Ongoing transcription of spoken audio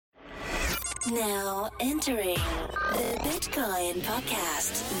Now entering the Bitcoin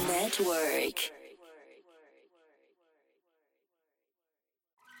Podcast Network.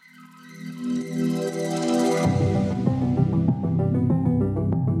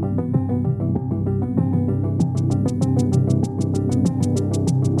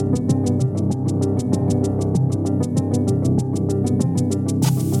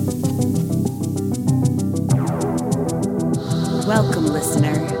 Welcome,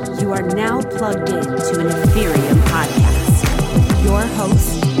 listener. You are now plugged in to an Ethereum podcast. Your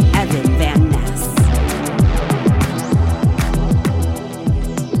host, Evan Van Ness.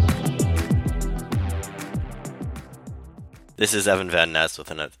 This is Evan Van Ness with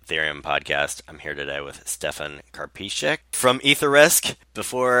an Ethereum podcast. I'm here today with Stefan Karpiszek from EtherRisk.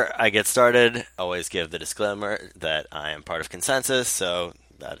 Before I get started, always give the disclaimer that I am part of Consensus, so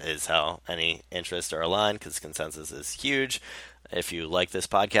that is how any interests are aligned, because Consensus is huge. If you like this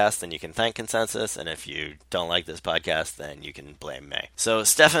podcast, then you can thank Consensus, and if you don't like this podcast, then you can blame me. So,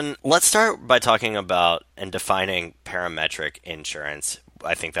 Stefan, let's start by talking about and defining parametric insurance.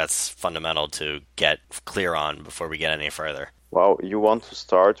 I think that's fundamental to get clear on before we get any further. Wow, you want to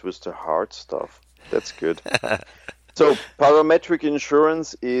start with the hard stuff. That's good. So, parametric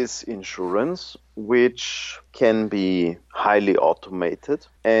insurance is insurance which can be highly automated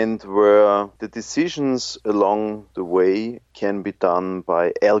and where the decisions along the way can be done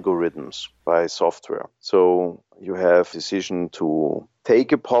by algorithms, by software. So you have decision to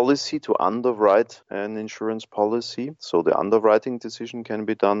take a policy, to underwrite an insurance policy. So the underwriting decision can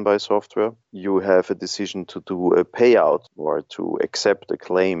be done by software. You have a decision to do a payout or to accept a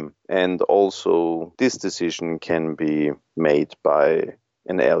claim. And also this decision can be made by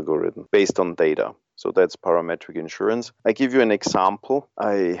an algorithm based on data. So that's parametric insurance. I give you an example.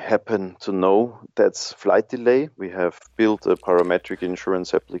 I happen to know that's flight delay. We have built a parametric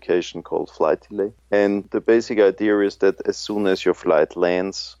insurance application called Flight Delay. And the basic idea is that as soon as your flight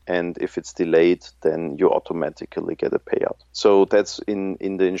lands and if it's delayed, then you automatically get a payout. So that's in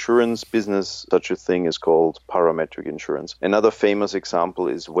the insurance business, such a thing is called parametric insurance. Another famous example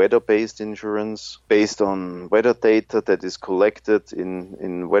is weather-based insurance, based on weather data that is collected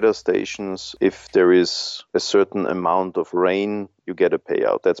in weather stations. If there is a certain amount of rain, you get a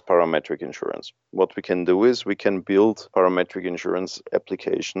payout. That's parametric insurance. What we can do is we can build parametric insurance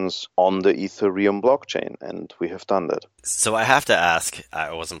applications on the Ethereum blockchain, and we have done that. So I have to ask,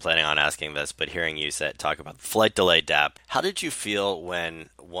 I wasn't planning on asking this, but hearing you talk about flight delay DAP, how did you feel when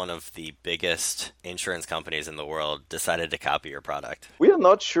one of the biggest insurance companies in the world decided to copy your product? We are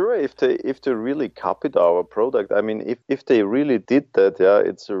not sure if they really copied our product. I mean, if they really did that, yeah,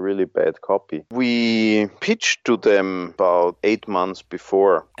 it's a really bad copy. We pitched to them about 8 months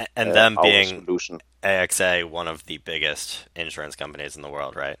before. And them being solution. AXA, one of the biggest insurance companies in the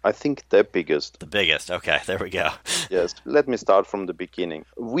world, right? I think the biggest. The biggest. Okay, there we go. Yes, let me start from the beginning.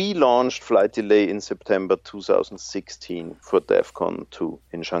 We launched Flight Delay in September 2016 for DEF CON 2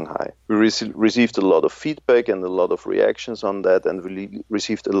 in Shanghai. We received a lot of feedback and a lot of reactions on that, and we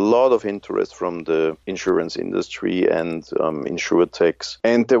received a lot of interest from the insurance industry and insurtechs.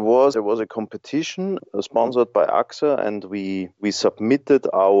 And there was a competition sponsored by AXA, and we submitted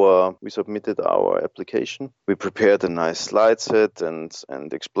our application. We prepared a nice slide set and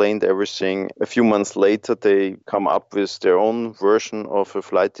explained everything. A few months later, they come up with their own version of a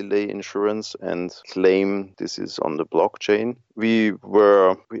flight delay insurance and claim this is on the blockchain.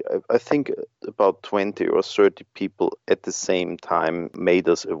 I think about 20 or 30 people at the same time made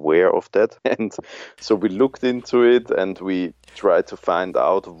us aware of that. And so we looked into it and we tried to find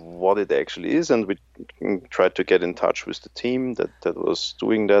out what it actually is, and we tried to get in touch with the team that was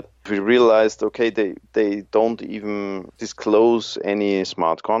doing that. We realized, okay, they don't even disclose any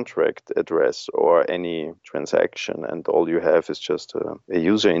smart contract address or any transaction, and all you have is just a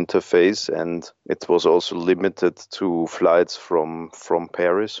user interface, and it was also limited to flights from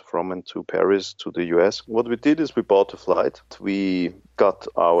and to Paris to the US. What we did is we bought a flight. We got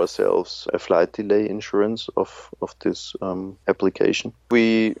ourselves a flight delay insurance of this application.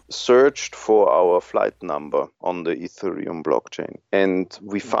 We searched for our flight number on the Ethereum blockchain, and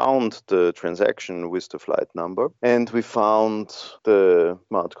we found the transaction with the flight number, and we found the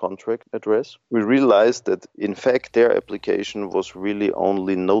smart contract address. We realized that, in fact, their application was really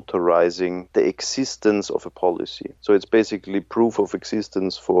only notarizing the existence of a policy. So it's basically proof of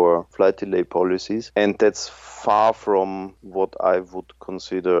existence for flight delay policies, and that's far from what I would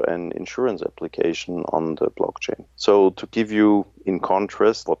consider an insurance application on the blockchain. So to give you in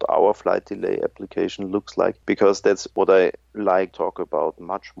contrast what our flight delay application looks like, because that's what I like to talk about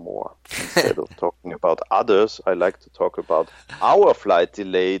much more. Instead of talking about others, I like to talk about our flight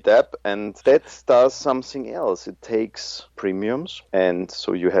delay app, and that does something else. It takes premiums, and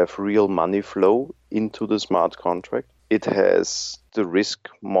so you have real money flow into the smart contract. It has the risk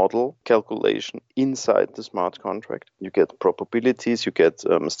model calculation inside the smart contract. You get probabilities, you get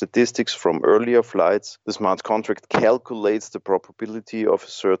statistics from earlier flights. The smart contract calculates the probability of a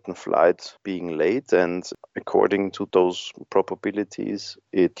certain flight being late, and according to those probabilities,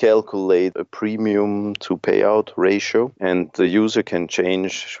 it calculates a premium to payout ratio, and the user can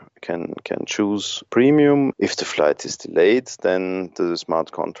choose premium. If the flight is delayed, then the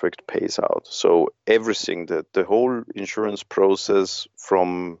smart contract pays out. So everything, the whole insurance process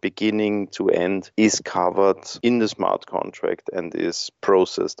from beginning to end is covered in the smart contract and is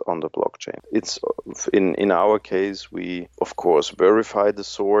processed on the blockchain. It's in our case, we of course verify the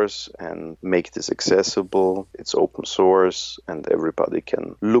source and make this accessible. It's open source and everybody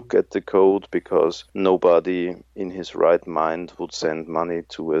can look at the code, because nobody in his right mind would send money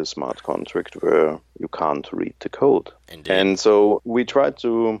to a smart contract where you can't read the code. Indeed. And so we tried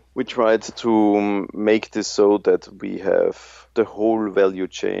to make this so that we have the whole value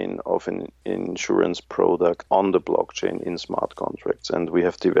chain of an insurance product on the blockchain in smart contracts. And we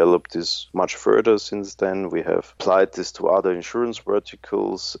have developed this much further since then. We have applied this to other insurance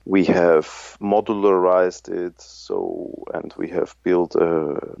verticals. We have modularized it. And we have built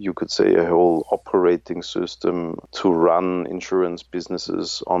you could say a whole operating system to run insurance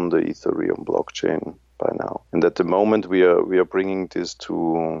businesses on the Ethereum blockchain by now. And at the moment we are bringing this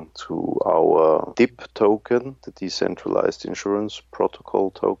to our DIP token, the decentralized insurance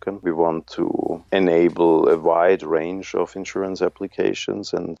protocol token. We want to enable a wide range of insurance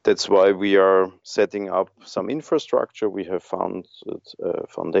applications, and that's why we are setting up some infrastructure. We have founded a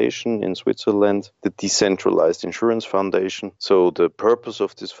foundation in Switzerland, the Decentralized Insurance Foundation. So the purpose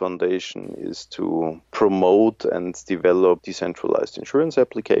of this foundation is to promote and develop decentralized insurance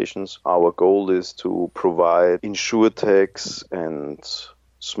applications. Our goal is to provide insurtechs and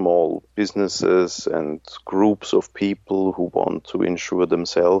small businesses and groups of people who want to insure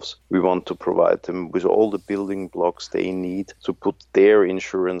themselves. We want to provide them with all the building blocks they need to put their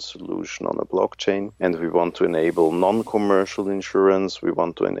insurance solution on a blockchain. And we want to enable non-commercial insurance. We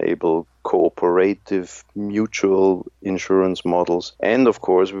want to enable cooperative mutual insurance models. And of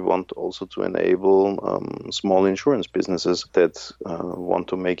course, we want also to enable small insurance businesses that want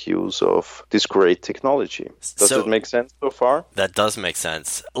to make use of this great technology. Does it make sense so far? That does make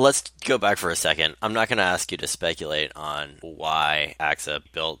sense. Let's go back for a second. I'm not going to ask you to speculate on why AXA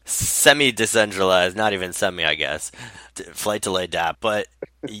built semi-decentralized, not even semi, I guess, flight delay DApp, but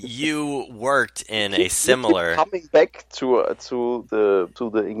you worked in a similar... Coming back to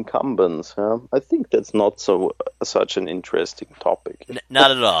the incumbents, huh? I think that's not such an interesting topic.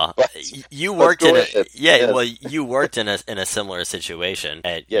 Not at all. You worked in you worked in a similar situation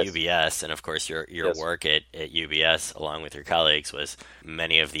at UBS, and of course your work at UBS along with your colleagues was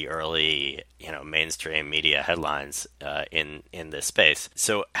many of the early mainstream media headlines in this space.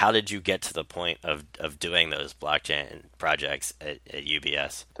 So how did you get to the point of doing those blockchain projects at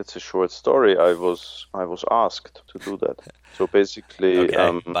UBS? That's a short story. I was asked to do that. So basically,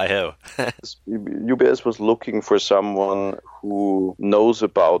 by who? UBS was looking for someone who knows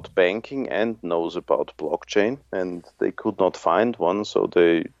about banking and knows about blockchain, and they could not find one, so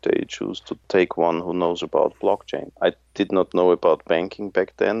they choose to take one who knows about blockchain. I did not know about banking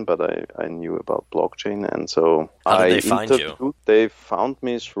back then, but I knew about blockchain, and so How did they find you? They found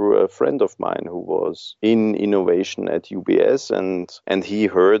me through a friend of mine who was in innovation at UBS, and he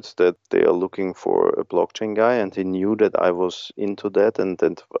heard that they are looking for a blockchain guy, and he knew that I was into that, and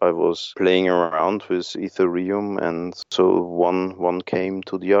that I was playing around with Ethereum, and so one came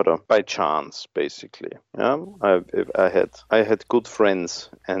to the other by chance, basically. Yeah, I had good friends,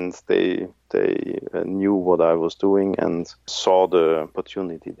 and they knew what I was doing and saw the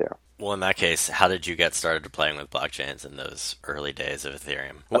opportunity there. Well, in that case, how did you get started playing with blockchains in those early days of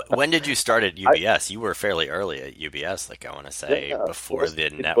Ethereum? When did you start at UBS? You were fairly early at UBS, I want to say, before the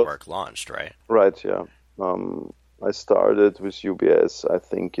network launched, right? Right, yeah. I started with UBS, I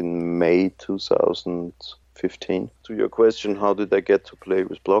think, in May 2015. To your question, how did I get to play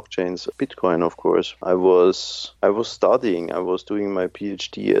with blockchains? Bitcoin, of course. I was studying. I was doing my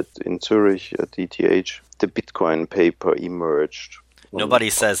PhD in Zurich at ETH. The Bitcoin paper emerged. Nobody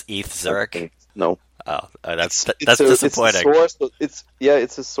says ETH Zurich? No. Oh, that's It's disappointing.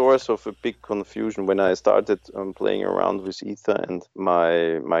 It's a source of a big confusion. When I started playing around with Ether, and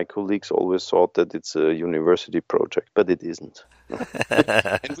my colleagues always thought that it's a university project, but it isn't.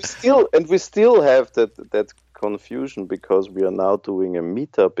 and we still have that confusion, because we are now doing a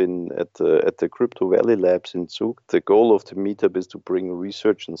meetup at the Crypto Valley Labs in Zug. The goal of the meetup is to bring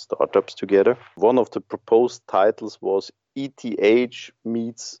research and startups together. One of the proposed titles was ETH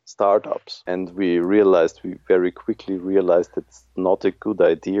meets startups, and we very quickly realized that it's not a good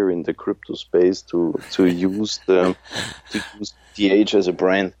idea in the crypto space to use ETH as a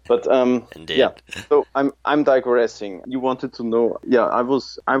brand. But Indeed. yeah, so I'm digressing. You wanted to know? Yeah, I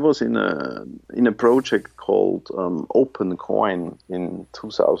was in a project called OpenCoin in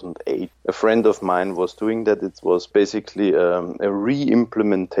 2008. A friend of mine was doing that. It was basically a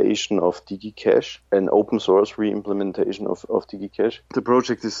re-implementation of DigiCash, an open source re-implementation of DigiCash. The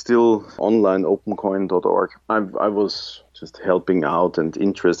project is still online, opencoin.org. I was just helping out and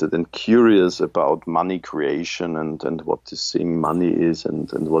interested and curious about money creation and what this thing money is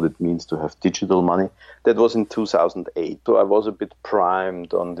and what it means to have digital money. That was in 2008. So I was a bit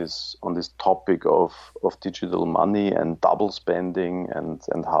primed on this topic of digital money and double spending and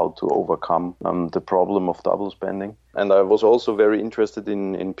how to overcome the problem of double spending. And I was also very interested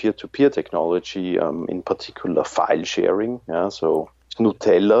in peer-to-peer technology, in particular file sharing. Yeah, so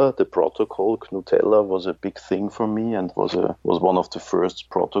Gnutella, the protocol Gnutella, was a big thing for me and was one of the first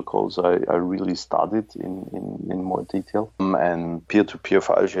protocols I really studied in more detail. And peer-to-peer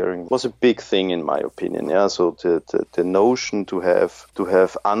file sharing was a big thing in my opinion. Yeah, so the notion to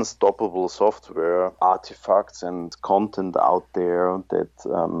have unstoppable software, artifacts, and content out there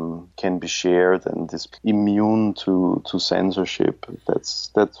that can be shared and is immune to censorship.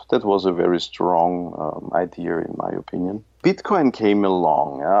 That was a very strong idea in my opinion. Bitcoin came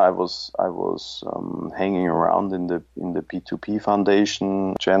along. I was hanging around in the P2P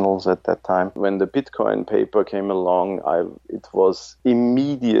Foundation channels at that time. When the Bitcoin paper came along, it was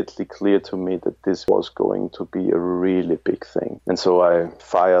immediately clear to me that this was going to be a really big thing. And so I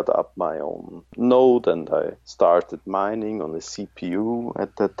fired up my own node and I started mining on a CPU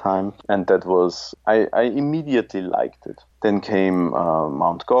at that time. And that was, I immediately liked it. Then came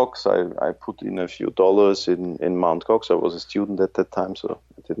Mt. Gox. I put in a few dollars in Mt. Gox. I was a student at that time, so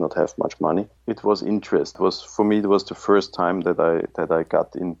I did not have much money. It was interest. For me, it was the first time that I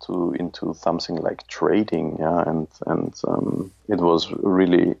got into something like trading. Yeah, and it was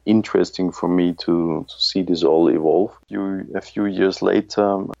really interesting for me to see this all evolve. A few years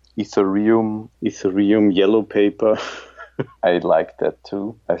later, Ethereum yellow paper. I liked that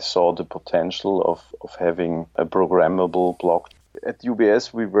too. I saw the potential of having a programmable block. At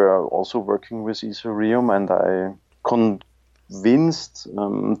UBS, we were also working with Ethereum, and I convinced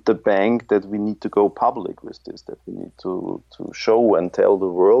the bank that we need to go public with this, that we need to show and tell the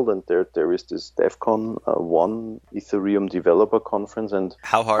world. And there is this DevCon 1 Ethereum Developer Conference. And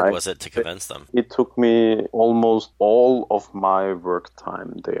how hard was it to convince them? It took me almost all of my work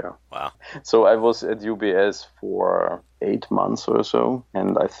time there. Wow. So I was at UBS for 8 months or so,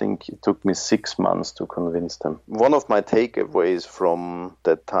 and I think it took me 6 months to convince them. One of my takeaways from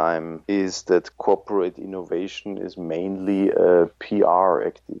that time is that corporate innovation is mainly a PR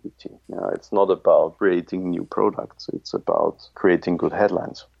activity. It's not about creating new products, it's about creating good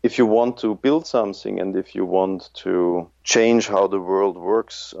headlines. If you want to build something and if you want to change how the world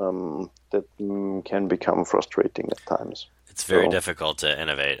works, that can become frustrating at times. It's very difficult to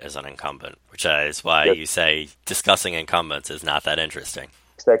innovate as an incumbent, which is why you say discussing incumbents is not that interesting.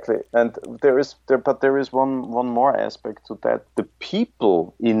 Exactly, and there is one more aspect to that. The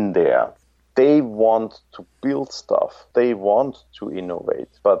people in there, they want to build stuff. They want to innovate.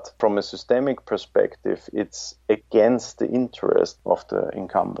 But from a systemic perspective, it's against the interest of the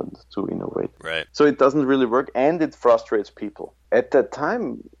incumbent to innovate. Right. So it doesn't really work, and it frustrates people. At that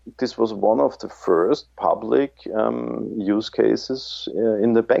time, this was one of the first public use cases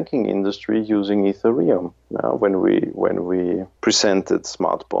in the banking industry using Ethereum when we presented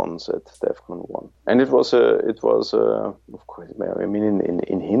smart bonds at DevCon 1. And it was of course, I mean,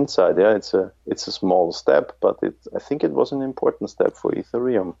 in hindsight, it's a small step, but I think it was an important step for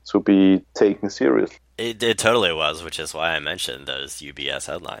Ethereum to be taken seriously. It totally was, which is why I mentioned those UBS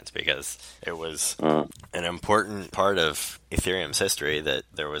headlines, because it was an important part of Ethereum's history that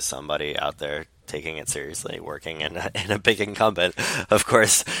there was somebody out there taking it seriously, working in a big incumbent. Of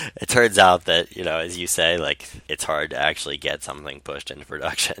course, it turns out that, as you say, like, it's hard to actually get something pushed into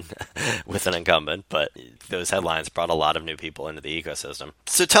production with an incumbent, but those headlines brought a lot of new people into the ecosystem.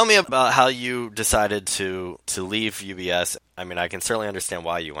 So tell me about how you decided to leave UBS. I mean, I can certainly understand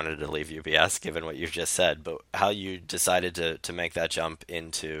why you wanted to leave UBS, given what you've just said, but how you decided to make that jump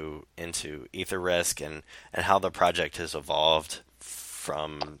into EtherRisk and how the project has evolved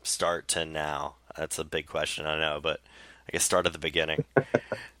from start to now. That's a big question, I know, but I guess start at the beginning.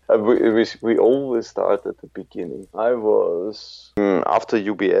 We always start at the beginning. I was after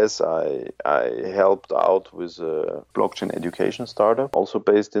UBS. I helped out with a blockchain education startup, also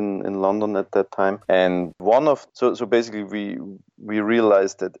based in London at that time. And so basically we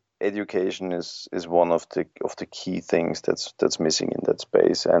realized that education is one of the key things that's missing in that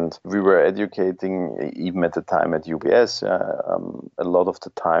space. And we were educating, even at the time at UBS, a lot of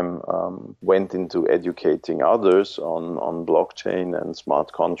the time went into educating others on blockchain and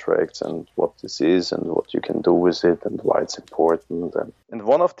smart contracts and what this is and what you can do with it and why it's important. And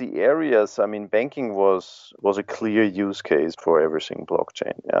one of the areas, I mean, banking was a clear use case for everything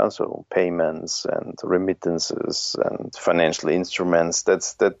blockchain. Yeah, so payments and remittances and financial instruments.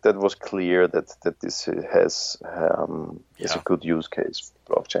 That was clear that this is a good use case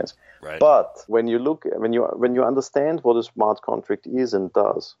for blockchains. Right. But when you understand what a smart contract is and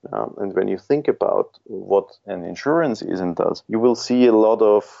does, and when you think about what an insurance is and does, you will see a lot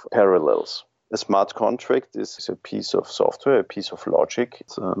of parallels. A smart contract is a piece of software, a piece of logic.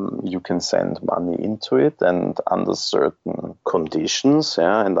 You can send money into it, and under certain conditions,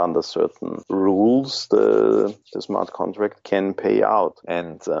 and under certain rules, the smart contract can pay out.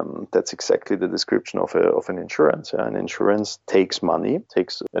 And that's exactly the description of an insurance. An insurance takes money,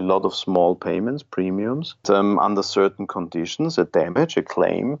 takes a lot of small payments, premiums. Under certain conditions, a damage, a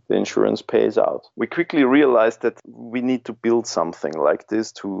claim, the insurance pays out. We quickly realized that we need to build something like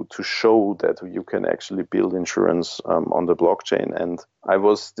this to show that you can actually build insurance on the blockchain. And I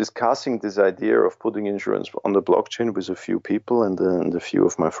was discussing this idea of putting insurance on the blockchain with a few people and a few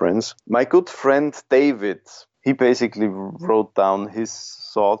of my friends. My good friend David, he basically wrote down his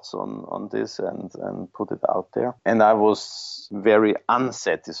thoughts on this and put it out there. And I was very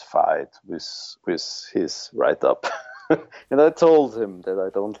unsatisfied with his write-up. And I told him that I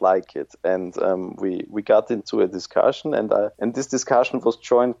don't like it, and we got into a discussion, and this discussion was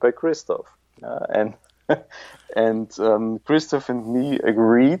joined by Christoph, and Christoph and me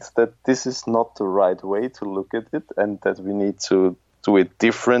agreed that this is not the right way to look at it, and that we need to do it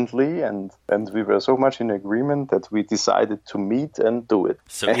differently, and we were so much in agreement that we decided to meet and do it.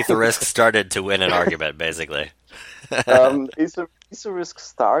 So EtherRisk started to win an argument, basically. EtherRisk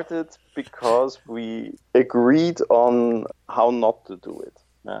started because we agreed on how not to do it,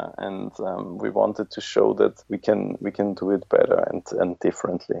 and we wanted to show that we can do it better and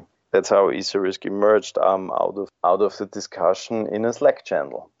differently. That's how EtherRisk emerged out of the discussion in a Slack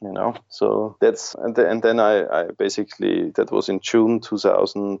channel, So that's and then I basically, that was in June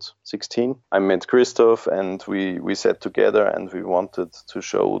 2016. I met Christoph and we sat together and we wanted to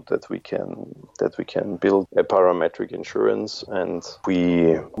show that we can build a parametric insurance, and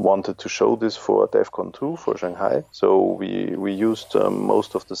we wanted to show this for DevCon 2 for Shanghai. So we used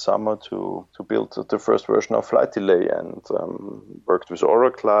most of the summer to build the first version of Flight Delay and worked with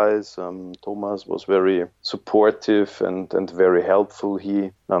Oracle. Thomas was very supportive and very helpful.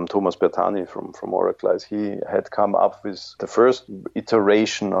 Thomas Bertani from Oracle, he had come up with the first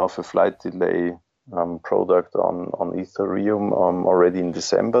iteration of a Flight Delay product on Ethereum already in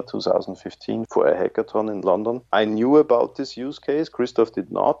December 2015 for a hackathon in London. I knew about this use case. Christoph did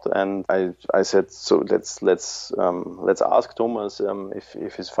not, and I said, so let's ask Thomas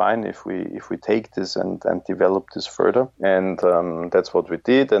if it's fine if we take this and develop this further. And that's what we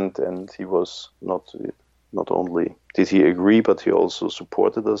did. And he was not only did he agree, but he also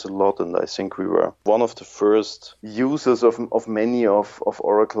supported us a lot. And I think we were one of the first users of many of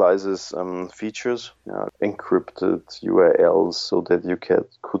Oracle's features, encrypted URLs, so that you could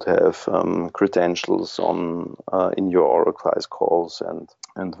have credentials in your Oracle's calls,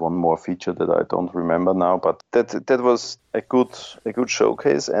 and one more feature that I don't remember now. But that was a good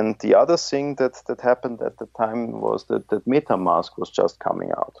showcase. And the other thing that happened at the time was that MetaMask was just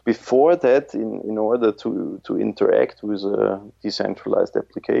coming out. Before that, in order to interact with a decentralized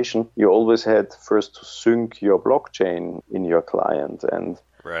application, you always had first to sync your blockchain in your client. And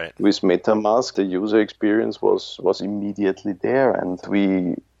right. With MetaMask, the user experience was immediately there, and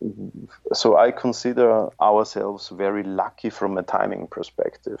we so I consider ourselves very lucky from a timing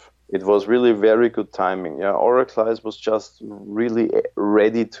perspective. It was really very good timing. Yeah, Oraclize was just really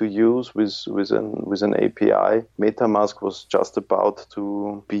ready to use with an API. MetaMask was just about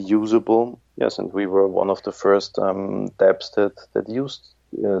to be usable. Yes, and we were one of the first dApps that used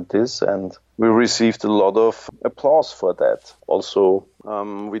this, and we received a lot of applause for that. Also,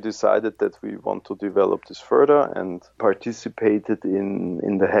 we decided that we want to develop this further and participated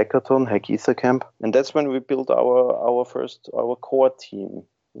in the hackathon, Hack Ethercamp, and that's when we built our core team.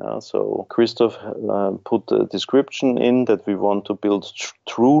 So Christoph put a description in that we want to build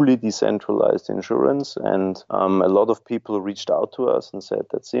truly decentralized insurance, and a lot of people reached out to us and said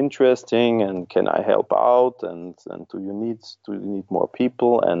that's interesting, and can I help out, and do you need more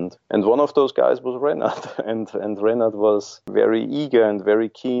people, and one of those guys was Renat, and Renat was very eager and very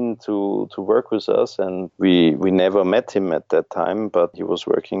keen to work with us, and we never met him at that time, but he was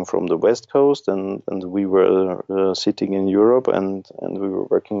working from the West Coast, and we were sitting in Europe, and we were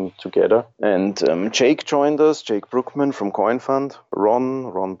working together. And Jake joined us, Jake Brookman from CoinFund.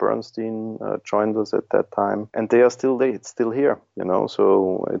 Ron Bernstein joined us at that time, and they are still there. It's still here,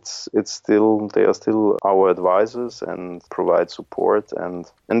 So they are still our advisors and provide support,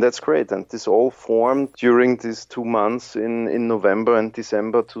 and that's great. And this all formed during these 2 months in November and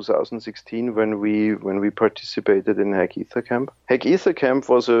December 2016 when we participated in Hack Ethercamp. Hack Ethercamp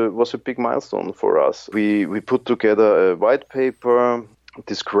was a big milestone for us. We put together a white paper,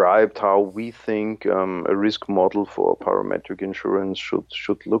 described how we think a risk model for parametric insurance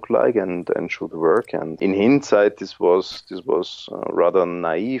should look like and should work. And in hindsight, this was a rather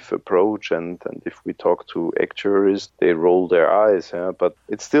naive approach. And if we talk to actuaries, they roll their eyes. Yeah? But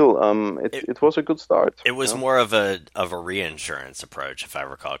it's still it was a good start. It was more of a reinsurance approach, if I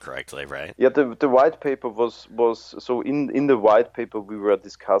recall correctly, right? Yeah, the white paper was so in the white paper we were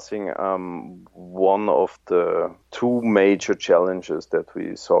discussing one of the two major challenges that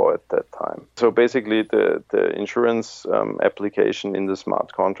we saw at that time. So basically, the insurance application in the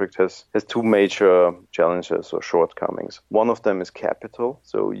smart contract has two major challenges or shortcomings. One of them is capital.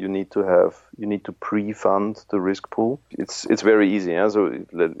 So you need to pre-fund the risk pool. It's very easy. Yeah? So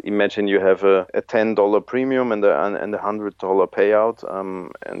imagine you have a $10 premium and a $100 payout.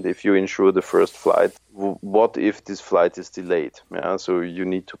 And if you insure the first flight, what if this flight is delayed? Yeah, so you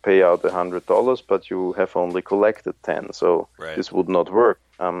need to pay out $100, but you have only collected 10. So This would not work.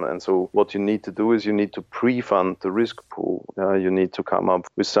 And so what you need to do is you need to pre-fund the risk pool. You need to come up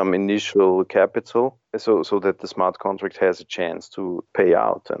with some initial capital so that the smart contract has a chance to pay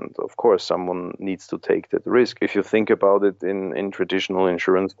out. And of course, someone needs to take that risk. If you think about it in traditional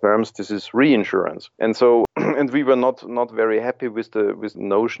insurance terms, this is reinsurance. And so, and we were not very happy with the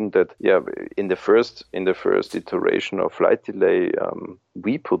notion that, in the first iteration of flight delay,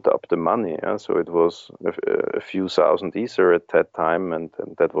 we put up the money. Yeah? So it was a few thousand Ether at that time, and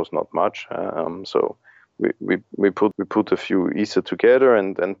that was not much. So we put a few Ether together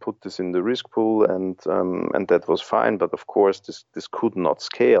and put this in the risk pool, and that was fine. But of course, this could not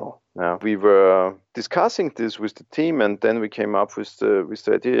scale. Yeah. We were discussing this with the team, and then we came up with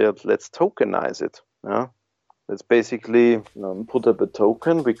the idea of let's tokenize it. Yeah. Let's basically put up a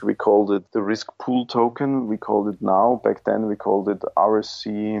token. We called it the risk pool token. We called it now. Back then we called it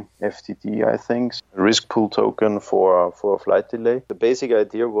RSC FTD, I think. Risk pool token for flight delay. The basic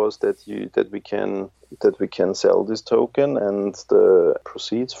idea was that we can sell this token, and the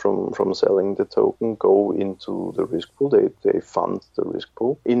proceeds from selling the token go into the risk pool. They fund the risk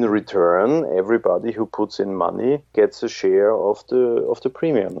pool. In return, everybody who puts in money gets a share of the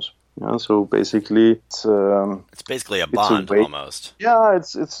premiums. Yeah, so basically, it's basically a bond almost. Yeah,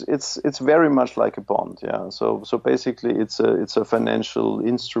 it's very much like a bond. Yeah, so basically, it's a financial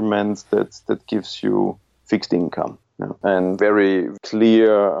instrument that gives you fixed income. Yeah. And very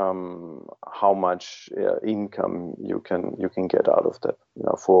clear how much income you can get out of that,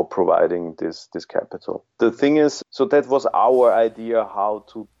 for providing this capital. The thing is, so that was our idea how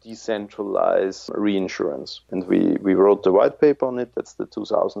to decentralize reinsurance, and we wrote the white paper on it. That's the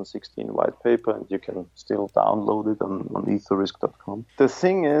 2016 white paper, and you can still download it on etherisk.com. The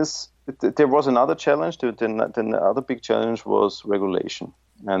thing is, there was another challenge. Then the other big challenge was regulation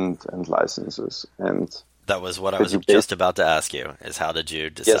and licenses. And that was what I was just about to ask you, is how did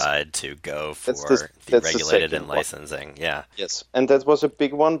you decide to go for the regulated and licensing? Yeah. Yes. And that was a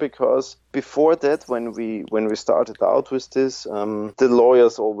big one, because before that, when we started out with this, the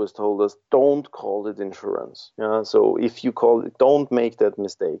lawyers always told us, don't call it insurance. Yeah. So if you call it, don't make that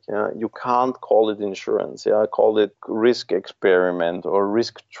mistake. Yeah. You can't call it insurance. Yeah. Call it risk experiment or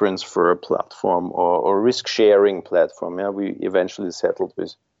risk transfer platform or risk sharing platform. Yeah. We eventually settled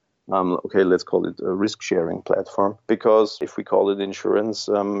with okay, let's call it a risk-sharing platform, because if we call it insurance,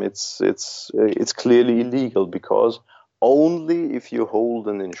 it's clearly illegal, because only if you hold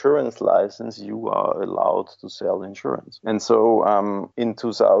an insurance license, you are allowed to sell insurance. And so in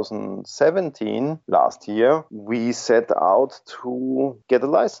 2017, last year, we set out to get a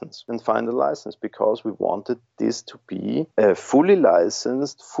license and find a license, because we wanted this to be a fully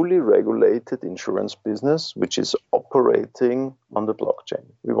licensed, fully regulated insurance business, which is operating on the blockchain.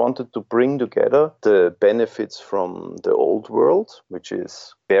 We wanted to bring together the benefits from the old world, which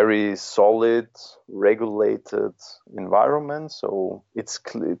is very solid, regulated environment. So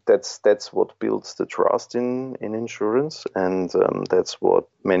that's what builds the trust in insurance, and that's what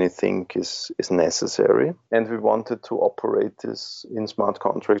many think is necessary. And we wanted to operate this in smart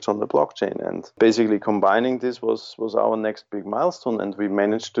contracts on the blockchain. And basically combining this was our next big milestone. And we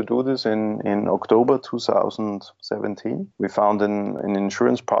managed to do this in October 2017. We found an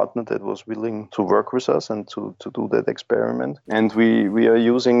insurance partner that was willing to work with us and to do that experiment. And we are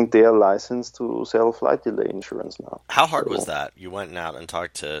using their license to sell flight delay insurance now. How hard was that? You went out and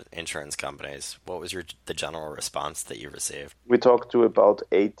talked to insurance companies. What was the general response that you received? We talked to about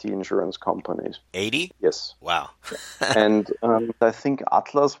 80 insurance companies. 80? Yes. Wow. And I think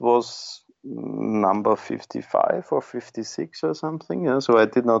Atlas was number 55 or 56 or something. Yeah? So I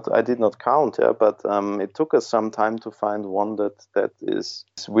did not count, but it took us some time to find one that is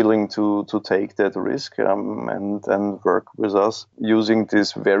willing to take that risk and work with us using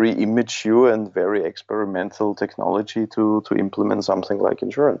this very immature and very experimental technology to implement something like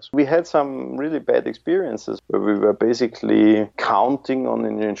insurance. We had some really bad experiences where we were basically counting on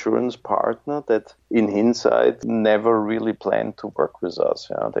an insurance partner that in hindsight never really planned to work with us.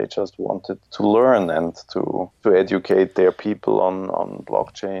 Yeah? They just wanted to learn and to educate their people on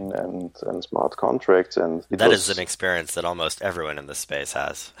blockchain and smart contracts. And that is an experience that almost everyone in this space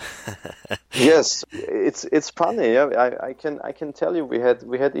has. Yes, it's funny. Yeah? I can tell you we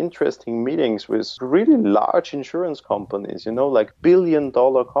had interesting meetings with really large insurance companies, like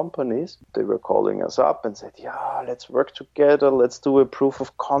billion-dollar companies. They were calling us up and said, yeah, let's work together. Let's do a proof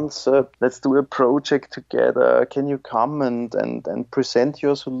of concept. Let's do a project together. Can you come and present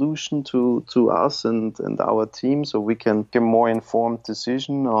your solution to us and our team so we can get a more informed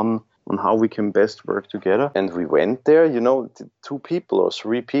decision on how we can best work together? And we went there, 2 people or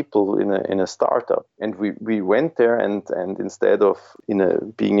 3 people in a startup. And we went there and instead of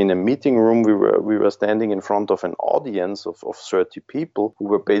being in a meeting room, we were standing in front of an audience of 30 people who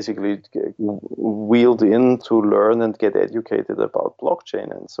were basically wheeled in to learn and get educated about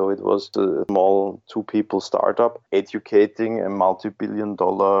blockchain. And so it was a small 2 people startup educating a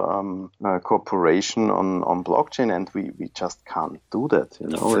multi-billion-dollar corporation on blockchain. And we just can't do that.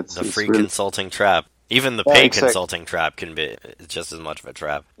 The free consulting trap. Even the paid consulting trap can be just as much of a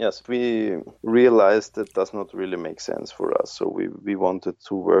trap. Yes, we realized that does not really make sense for us. So we wanted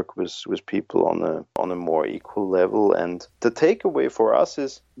to work with people on a more equal level. And the takeaway for us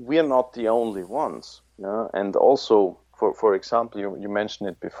is we are not the only ones. Yeah? And also, for example, you mentioned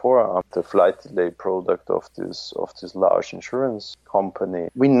it before, the flight delay product of this large insurance company.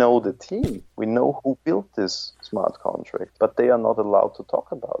 We know the team. We know who built this smart contract, but they are not allowed to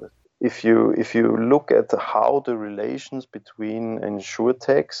talk about it. If you look at how the relations between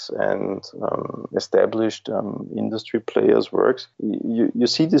insurtechs and established industry players works, you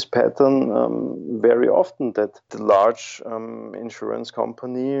see this pattern very often, that the large insurance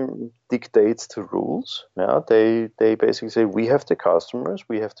company dictates the rules. Yeah, they basically say, we have the customers,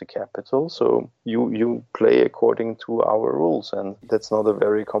 we have the capital, so you play according to our rules, and that's not a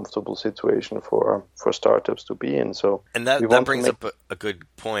very comfortable situation for startups to be in. So, and that brings up a good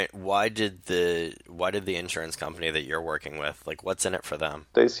point. Why did the insurance company that you're working with, what's in it for them?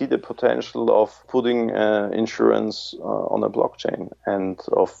 They see the potential of putting insurance on a blockchain and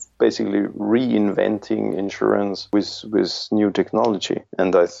of basically reinventing insurance with new technology.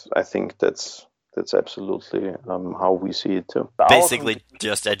 And I think that's absolutely how we see it too. Basically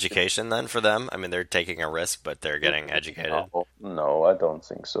just education then for them? I mean, they're taking a risk, but they're getting educated. No, I don't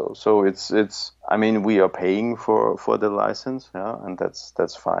think so. So it's I mean, we are paying for the license, yeah, and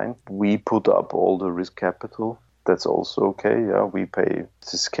that's fine. We put up all the risk capital. That's also okay. Yeah, we pay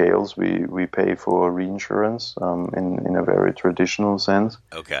the scales. We pay for reinsurance in a very traditional sense.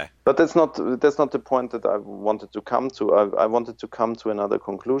 Okay. But that's not the point that I wanted to come to. I wanted to come to another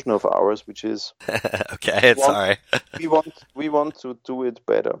conclusion of ours, which is okay. Sorry. we want to do it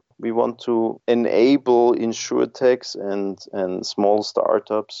better. We want to enable insurtechs and small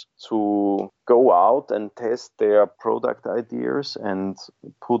startups to go out and test their product ideas and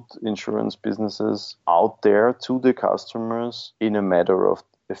put insurance businesses out there to the customers in a matter of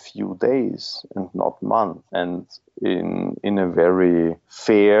a few days and not months, and in a very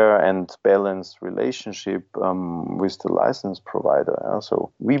fair and balanced relationship with the license provider.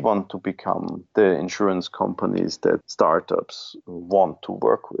 So we want to become the insurance companies that startups want to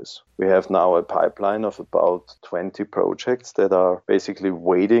work with. We have now a pipeline of about 20 projects that are basically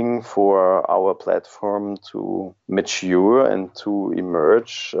waiting for our platform to mature and to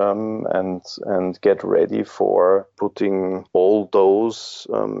emerge and get ready for putting all those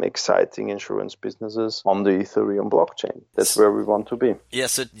exciting insurance businesses on the Ethereum blockchain. That's where we want to be. Yeah,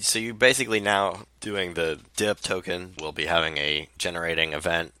 so you basically now doing the DIP token, will be having a generating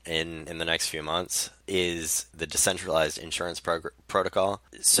event in the next few months, is the decentralized insurance protocol.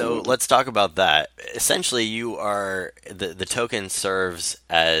 So let's talk about that. Essentially, you are the token serves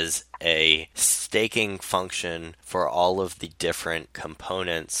as a staking function for all of the different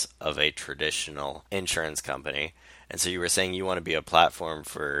components of a traditional insurance company. And so you were saying you want to be a platform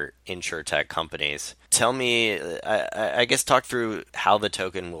for insurtech companies. Tell me, I guess, talk through how the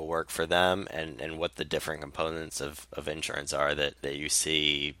token will work for them and what the different components of insurance are that you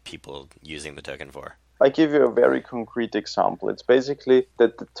see people using the token for. I give you a very concrete example. It's basically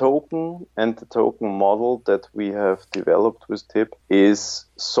that the token and the token model that we have developed with TIP is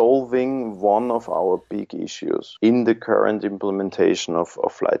solving one of our big issues in the current implementation of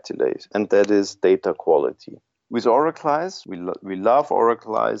flight delays, and that is data quality. With Oraclize, we love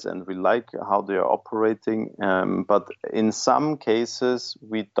Oraclize and we like how they are operating, but in some cases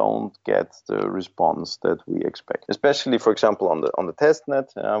we don't get the response that we expect. Especially, for example, on the testnet,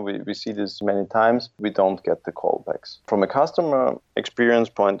 we see this many times. We don't get the callbacks. From a customer experience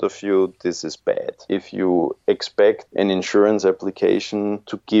point of view, this is bad. If you expect an insurance application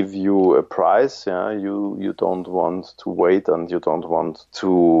to give you a price, you don't want to wait and you don't want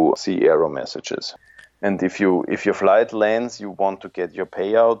to see error messages. And if your flight lands, you want to get your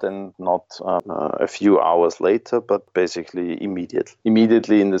payout, and not a few hours later, but basically immediately.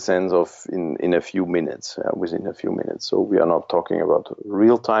 Immediately in the sense of in a few minutes, within a few minutes. So we are not talking about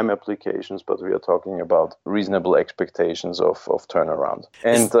real-time applications, but we are talking about reasonable expectations of turnaround.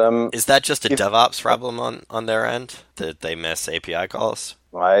 And is that just a DevOps problem on their end, that they miss API calls?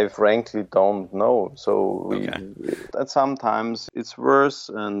 I frankly don't know. So that sometimes it's worse,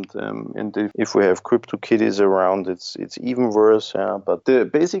 and if we have CryptoKitties around, it's even worse. But the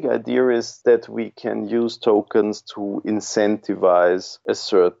basic idea is that we can use tokens to incentivize a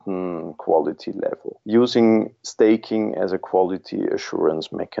certain quality level, using staking as a quality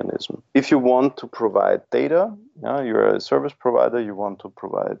assurance mechanism. If you want to provide data, you're a service provider, you want to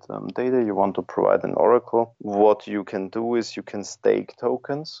provide data, you want to provide an oracle, what you can do is you can stake tokens,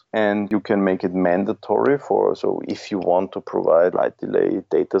 and you can make it mandatory so if you want to provide flight delay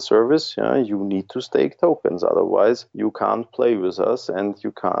data service, you need to stake tokens. Otherwise, you can't play with us, and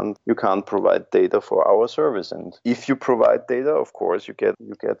you can't provide data for our service. And if you provide data, of course, you get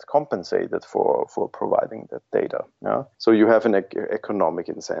compensated for providing that data. So you have an economic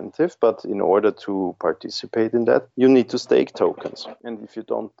incentive, but in order to participate in that, you need to stake tokens. And if you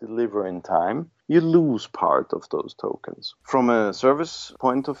don't deliver in time, you lose part of those tokens. From a service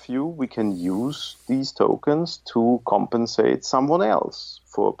point of view, we can use these tokens to compensate someone else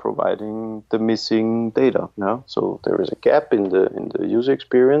for providing the missing data. So there is a gap in the user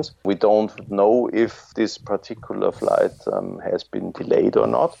experience. We don't know if this particular flight has been delayed or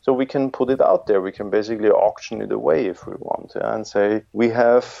not. So we can put it out there. We can basically auction it away if we want, and say we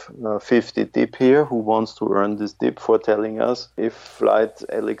have 50 DIP here. Who wants to earn this DIP for telling us if flight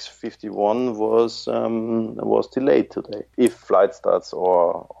LX51 was delayed today? If flight starts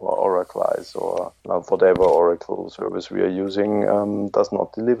or Oraclize or whatever Oracle service we are using does not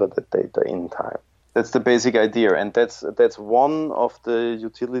deliver the data in time. That's the basic idea, and that's one of the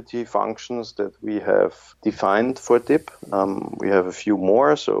utility functions that we have defined for DIP. We have a few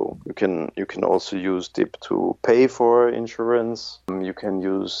more, so you can also use DIP to pay for insurance. You can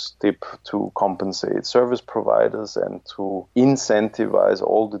use DIP to compensate service providers and to incentivize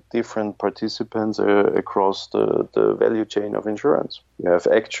all the different participants across the value chain of insurance. You have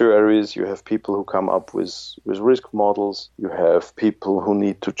actuaries, you have people who come up with risk models, you have people who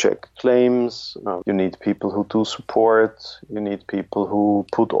need to check claims, you need people who do support, you need people who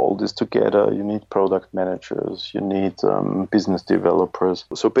put all this together, you need product managers, you need business developers.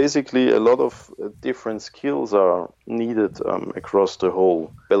 So basically a lot of different skills are needed across the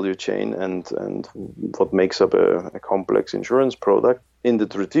whole value chain and what makes up a complex insurance product. In the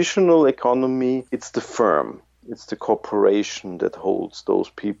traditional economy, it's the firm. It's the corporation that holds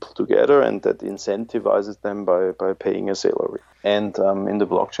those people together and that incentivizes them by paying a salary. And in the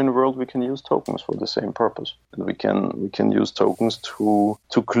blockchain world, we can use tokens for the same purpose. And we can use tokens to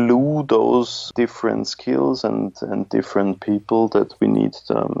glue those different skills and different people that we need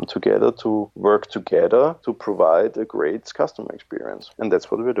together to work together to provide a great customer experience. And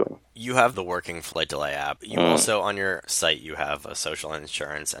that's what we're doing. You have the working flight delay app. You also, on your site, you have a social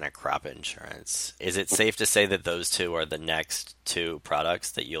insurance and a crop insurance. Is it safe to say that those two are the next two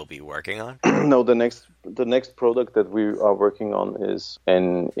products that you'll be working on? No, the next product that we are working on is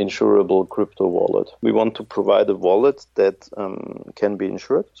an insurable crypto wallet. We want to provide a wallet that can be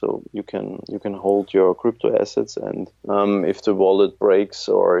insured, so you can hold your crypto assets, and if the wallet breaks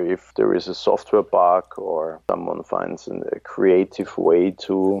or if there is a software bug or someone finds a creative way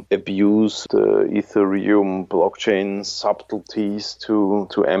to abuse the Ethereum blockchain subtleties to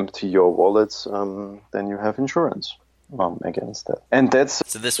empty your wallets, then you have insurance against that. And that's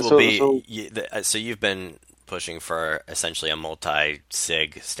so. This will be so. You've been pushing for essentially a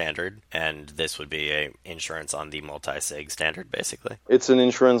multi-sig standard, and this would be a insurance on the multi-sig standard, basically. It's an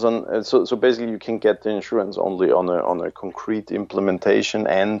insurance on. So basically, you can get the insurance only on a concrete implementation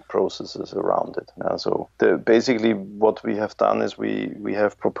and processes around it. So basically, what we have done is we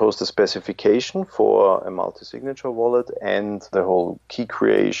have proposed a specification for a multi-signature wallet and the whole key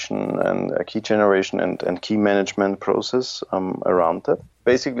creation and key generation and key management process around that.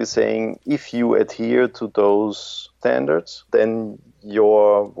 Basically saying if you adhere to those standards, then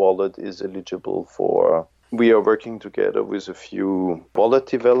your wallet is eligible for. We are working together with a few wallet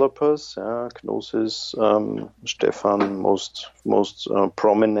developers, Gnosis, Stefan, most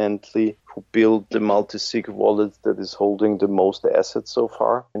prominently, who built the multi-sig wallet that is holding the most assets so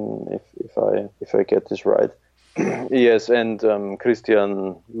far. And if I get this right. Yes, and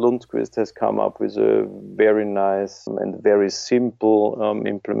Christian Lundqvist has come up with a very nice and very simple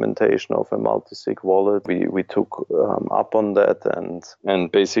implementation of a multi-sig wallet. We took up on that and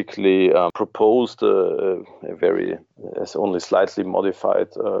basically proposed a very only slightly modified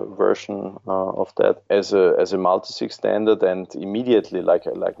version of that as a multi-sig standard. And immediately, like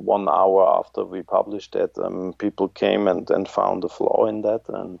 1 hour after we published that, people came and found a flaw in that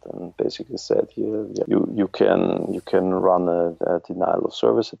and basically said, you can run a denial of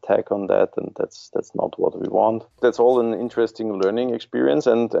service attack on that, and that's not what we want. That's all an interesting learning experience,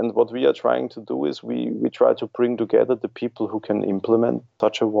 and what we are trying to do is we try to bring together the people who can implement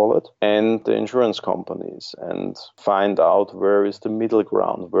such a wallet and the insurance companies and find out where is the middle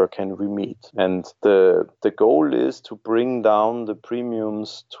ground, where can we meet. And the goal is to bring down the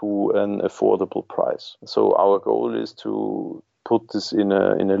premiums to an affordable price. So our goal is to put this in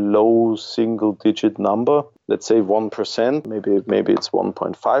a low single-digit number, let's say 1%, maybe it's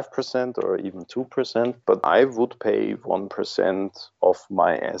 1.5% or even 2%, but I would pay 1% of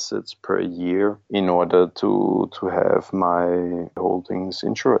my assets per year in order to have my holdings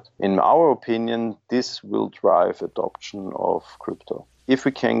insured. In our opinion, this will drive adoption of crypto. If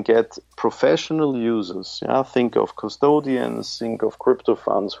we can get professional users, think of custodians, think of crypto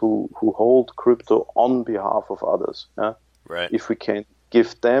funds who hold crypto on behalf of others, right. If we can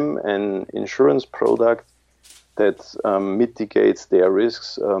give them an insurance product that mitigates their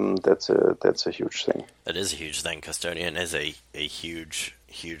risks, that's a huge thing. That is a huge thing. Custodian is a huge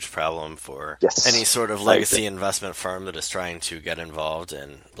problem for yes. any sort of legacy investment firm that is trying to get involved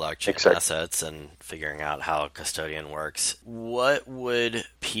in blockchain assets and figuring out how custodian works. What would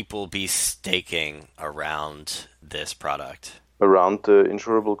people be staking around this product? Around the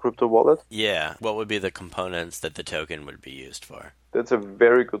insurable crypto wallet? Yeah. What would be the components that the token would be used for? That's a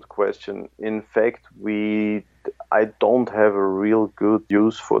very good question. In fact, I don't have a real good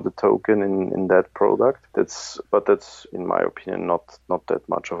use for the token in that product. That's in my opinion not that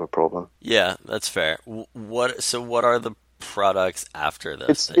much of a problem. Yeah, that's fair. What are the products after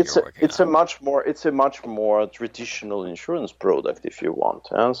this that you're working on? It's a much more traditional insurance product, if you want.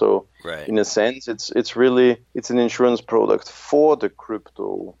 So right. In a sense, it's an insurance product for the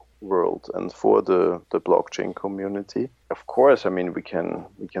crypto world and for the blockchain community. Of course, I mean we can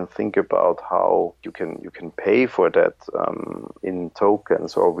think about how you can pay for that in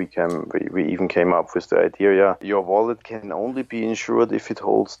tokens, or we even came up with the idea, your wallet can only be insured if it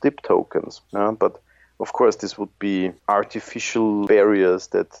holds DIP tokens. But of course, this would be artificial barriers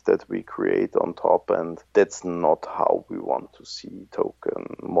that we create on top, and that's not how we want to see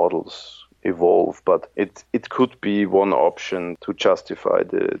token models evolve. But it could be one option to justify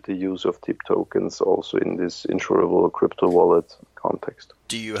the use of DIP tokens also in this insurable crypto wallet context.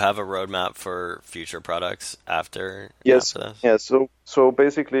 Do you have a roadmap for future products after Yes. this? Yeah. So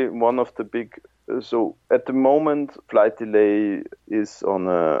basically, one of the big So at the moment, Flight Delay is in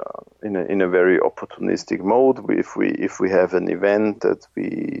a very opportunistic mode. If we have an event that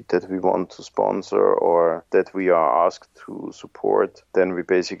we want to sponsor or that we are asked to support, then we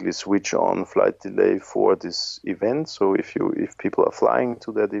basically switch on Flight Delay for this event. So if people are flying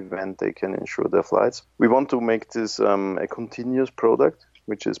to that event, they can insure their flights. We want to make this a continuous product,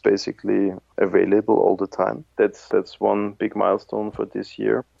 which is basically available all the time. That's one big milestone for this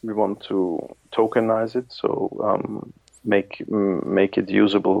year. We want to tokenize it, so make it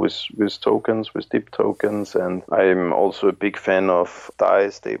usable with tokens, with DIP tokens, and I'm also a big fan of DAI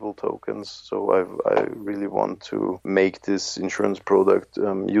stable tokens. So I really want to make this insurance product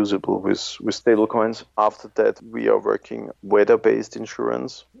usable with stable coins. After that, we are working weather-based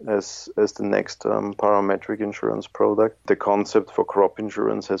insurance as the next parametric insurance product. The concept for crop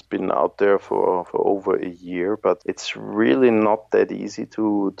insurance has been out there for over a year, but it's really not that easy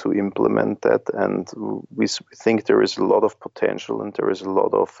to implement that, and we think there is a lot of potential and there is a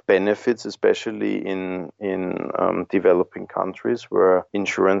lot of benefits, especially in developing countries where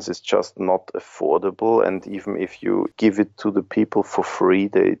insurance is just not affordable, and even if you give it to the people for free,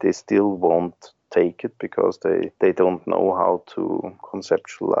 they still won't take it because they don't know how to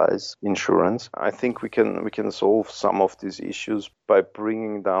conceptualize insurance. I think we can solve some of these issues by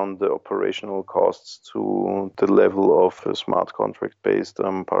bringing down the operational costs to the level of a smart contract-based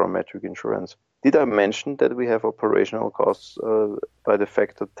parametric insurance. Did I mention that we have operational costs by the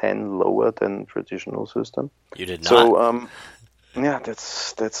factor 10 lower than traditional system? You did not. So, yeah,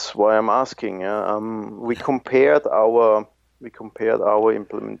 that's why I'm asking. We compared our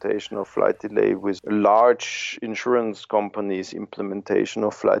implementation of Flight Delay with large insurance companies' implementation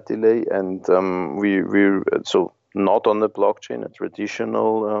of Flight Delay, and so not on the blockchain, a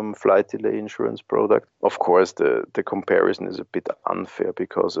traditional Flight Delay insurance product. Of course, the comparison is a bit unfair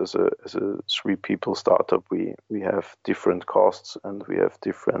because as a 3-people startup, we have different costs and we have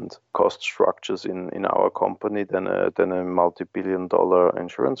different cost structures in our company than a multi-billion-dollar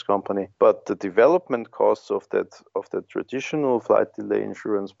insurance company. But the development costs of that traditional Flight Delay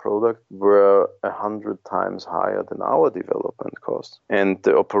insurance product were 100 times higher than our development costs, and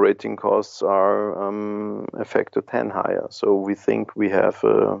the operating costs are a factor 10 higher. So we think we have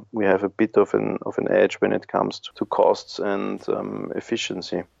a bit of an edge when it comes to costs and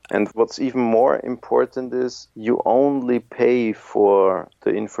efficiency. And what's even more important is you only pay for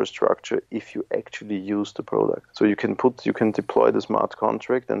the infrastructure if you actually use the product. So you can deploy the smart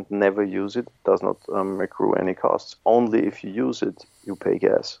contract and never use it. It does not accrue any costs. Only if you use it, you pay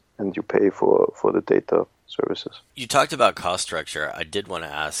gas and you pay for the data services. You talked about cost structure. I did want to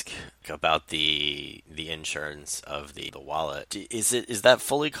ask about the insurance of the wallet. Is that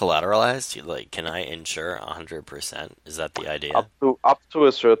fully collateralized? Like, can I insure 100%? Is that the idea? Up to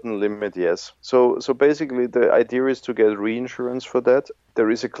a certain limit, yes. So basically, the idea is to get reinsurance for that. There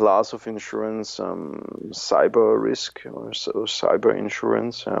is a class of insurance, cyber risk or cyber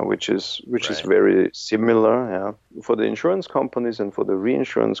insurance, which is very similar. Yeah. For the insurance companies and for the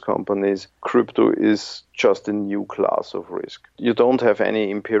reinsurance companies, crypto is just a new class of risk. You don't have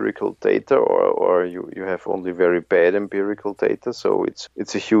any empirical data, or you have only very bad empirical data. So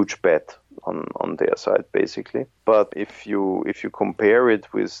it's a huge bet on their side, basically. But if you compare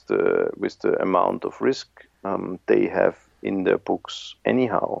it with the amount of risk they have in their books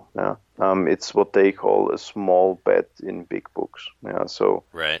anyhow, yeah, it's what they call a small bet in big books. Yeah, so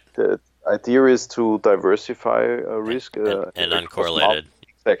right. The idea is to diversify risk and uncorrelated.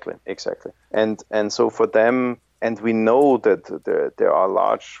 Exactly. And so for them, and we know that there are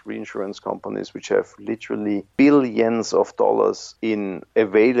large reinsurance companies which have literally billions of dollars in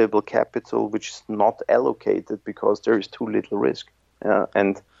available capital, which is not allocated because there is too little risk.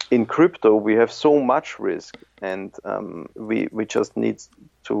 And in crypto, we have so much risk, and we just need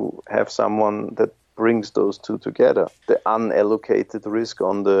to have someone that brings those two together: the unallocated risk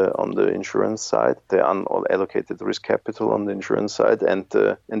on the insurance side, the unallocated risk capital on the insurance side, and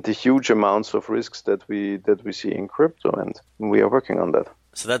the huge amounts of risks that we see in crypto, and we are working on that.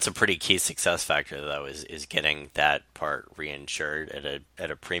 So that's a pretty key success factor, though, is getting that part reinsured at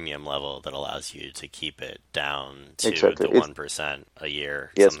a premium level that allows you to keep it down to exactly. the 1% a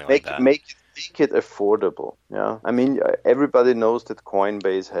year, yes, something like that. Make it affordable. Yeah, I mean, everybody knows that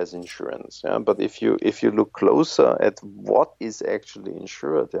Coinbase has insurance. Yeah, but if you look closer at what is actually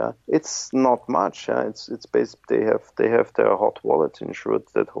insured, yeah, it's not much. Yeah, it's basically they have their hot wallets insured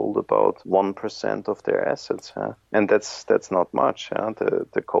that hold about 1% of their assets. Yeah, and that's not much. Yeah,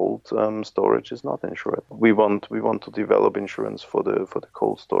 the cold storage is not insured. We want to develop insurance for the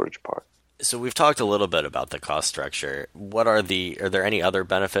cold storage part. So we've talked a little bit about the cost structure. Are there any other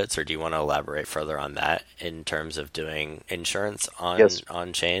benefits, or do you want to elaborate further on that in terms of doing insurance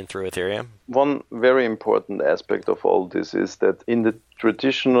on chain through Ethereum? One very important aspect of all this is that in the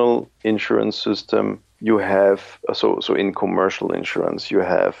traditional insurance system, you have, so in commercial insurance, you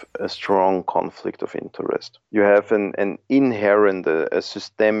have a strong conflict of interest. You have an inherent, a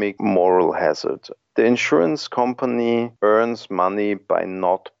systemic moral hazard. The insurance company earns money by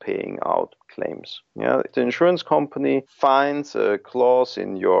not paying out claims. Yeah, the insurance company finds a clause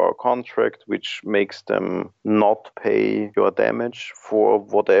in your contract which makes them not pay your damage for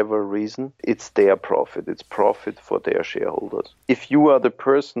whatever reason. It's their profit. It's profit for their shareholders. If you are the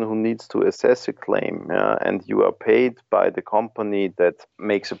person who needs to assess a claim, and you are paid by the company that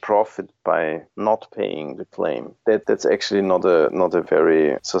makes a profit by not paying the claim, that's actually not a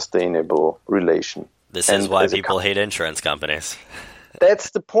very sustainable relation. This is why people hate insurance companies. That's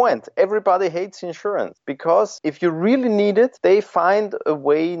the point. Everybody hates insurance because if you really need it, they find a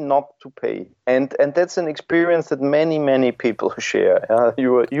way not to pay. And that's an experience that many people share.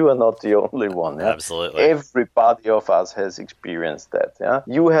 You are not the only one. Yeah? Absolutely. Everybody of us has experienced that. Yeah?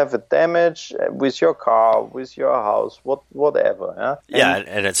 You have a damage with your car, with your house, whatever. Yeah,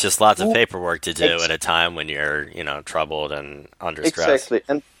 and it's just lots of paperwork to do at a time when you're, troubled and under stress.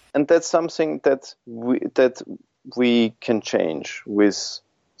 Exactly. And that's something that we can change with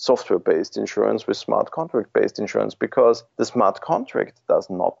software-based insurance, with smart contract-based insurance, because the smart contract does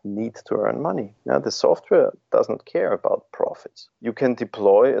not need to earn money. The software does not care about profits. You can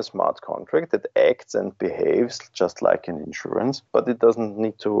deploy a smart contract that acts and behaves just like an insurance, but it doesn't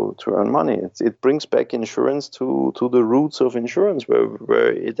need to earn money. It brings back insurance to the roots of insurance,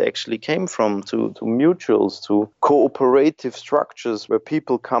 where it actually came from, to mutuals, to cooperative structures where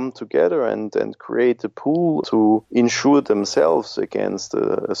people come together and create a pool to insure themselves against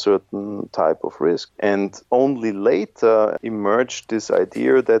a certain type of risk. And only later emerged this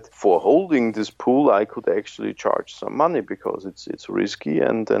idea that for holding this pool, I could actually charge some money because it's risky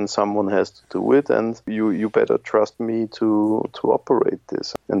and then someone has to do it, and you better trust me to operate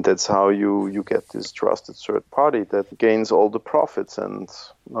this. And that's how you get this trusted third party that gains all the profits, and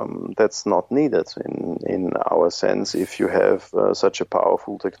that's not needed in our sense if you have such a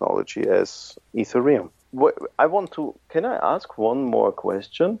powerful technology as Ethereum. Can I ask one more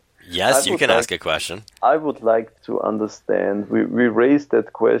question? Yes, you can ask a question. I would like to understand, we raised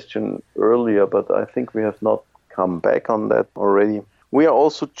that question earlier, but I think we have not come back on that already. We are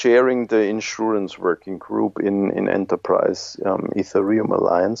also chairing the insurance working group in Enterprise Ethereum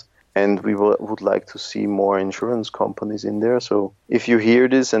Alliance, and we would like to see more insurance companies in there. So if you hear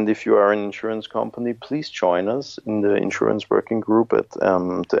this and if you are an insurance company, please join us in the insurance working group at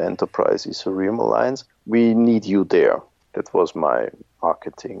the Enterprise Ethereum Alliance. We need you there. That was my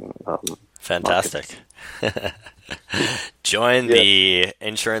marketing. Fantastic. Join the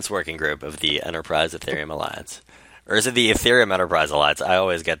insurance working group of the Enterprise Ethereum Alliance. Or is it the Ethereum Enterprise Alliance? I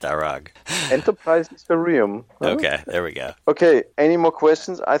always get that wrong. Enterprise Ethereum. Okay, there we go. Okay, any more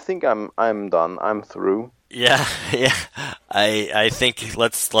questions? I think I'm done. I'm through. Yeah. I think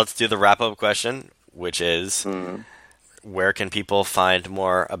let's do the wrap-up question, which is where can people find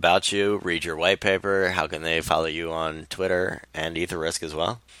more about you, read your white paper? How can they follow you on Twitter and Etherisk as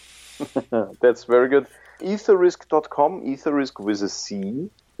well? That's very good. Etherisk.com, Etherisk with a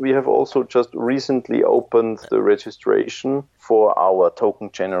C. We have also just recently opened the registration for our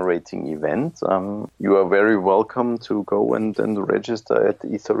token generating event. You are very welcome to go and register at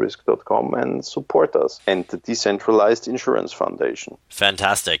etherisk.com and support us and the Decentralized Insurance Foundation.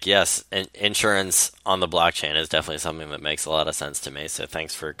 Fantastic. Yes. Insurance on the blockchain is definitely something that makes a lot of sense to me. So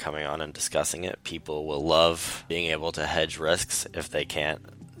thanks for coming on and discussing it. People will love being able to hedge risks if they can't.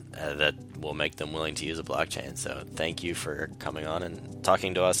 That will make them willing to use a blockchain. So thank you for coming on and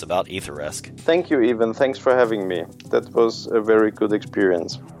talking to us about Etherisk. Thank you, Evan. Thanks for having me. That was a very good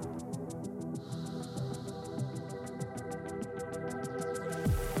experience.